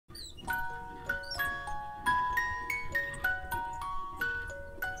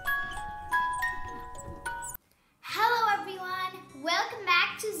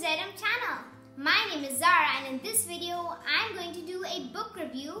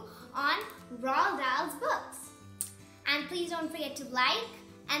review on Roald Dahl's books. And please don't forget to like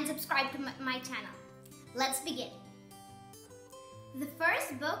and subscribe to my channel. Let's begin. The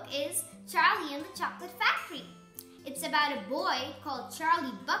first book is Charlie and the Chocolate Factory. It's about a boy called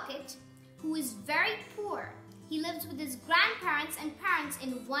Charlie Bucket who is very poor. He lives with his grandparents and parents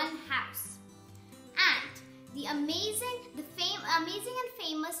in one house. And the amazing and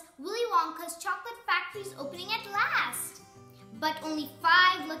famous Willy Wonka's chocolate factory is opening at last. But only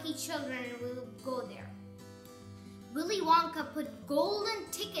 5 lucky children will go there. Willy Wonka put golden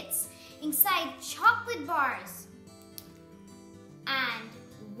tickets inside chocolate bars. And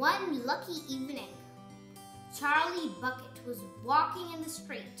one lucky evening, Charlie Bucket was walking in the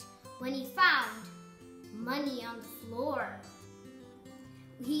street when he found money on the floor.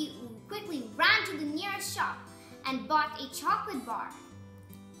 He quickly ran to the nearest shop and bought a chocolate bar.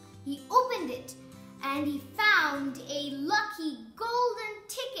 He opened it and he found a lucky golden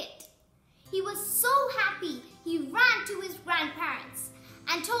ticket. He was so happy he ran to his grandparents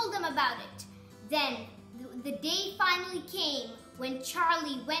and told them about it. Then the day finally came when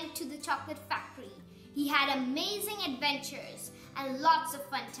Charlie went to the chocolate factory. He had amazing adventures and lots of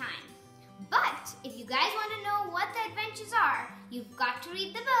fun time. But if you guys want to know what the adventures are, you've got to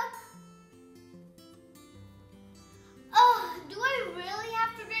read the book. Oh, do I really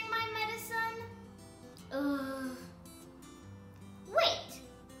have to drink my medicine? Wait,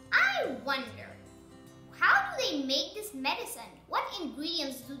 I wonder, how do they make this medicine? What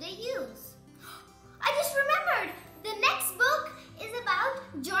ingredients do they use? I just remembered, the next book is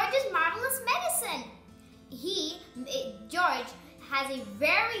about George's Marvelous Medicine. George has a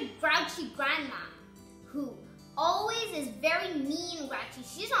very grouchy grandma who always is very mean and grouchy.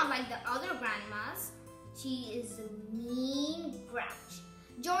 She's not like the other grandmas. She is a mean grouch.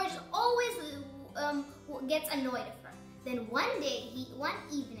 George always gets annoyed of her. Then one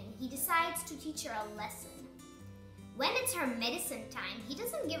evening, he decides to teach her a lesson. When it's her medicine time, he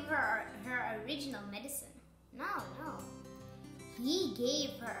doesn't give her her original medicine. No. He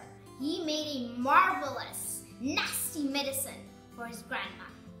made a marvelous, nasty medicine for his grandma.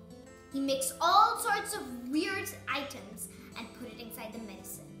 He mixed all sorts of weird items and put it inside the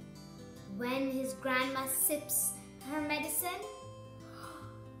medicine. When his grandma sips her medicine,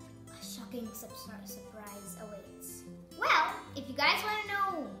 a shocking surprise awaits. Well, if you guys want to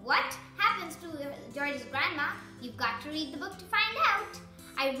know what happens to George's grandma, you've got to read the book to find out.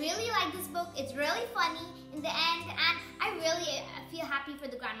 I really like this book. It's really funny in the end, and I really feel happy for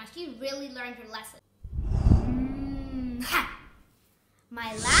the grandma. She really learned her lesson.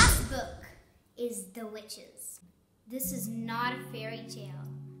 My last book is The Witches. This is not a fairy tale.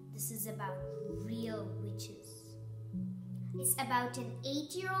 This is about real witches. It's about an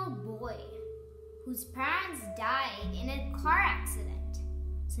 8-year-old boy whose parents died in a car accident.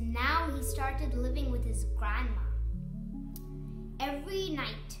 So now he started living with his grandma. Every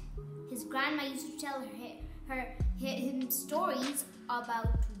night, his grandma used to tell him stories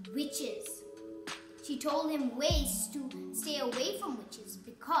about witches. She told him ways to stay away from witches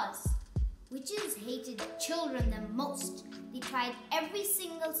because witches hated children the most. They tried every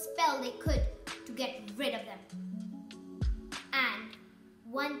single spell they could to get rid of them. And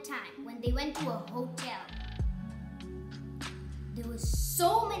one time, when they went to a hotel, there were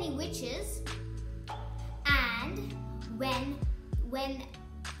so many witches, and when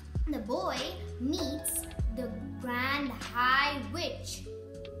the boy meets the Grand High Witch,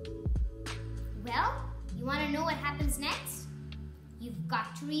 well, you want to know what happens next? You've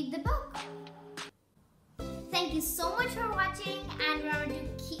got to read the book. Thank you so much for watching, and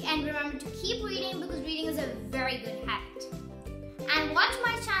remember to keep reading, because reading is a very good habit. And watch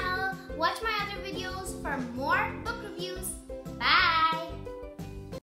my channel, watch my other videos for more book reviews. Bye!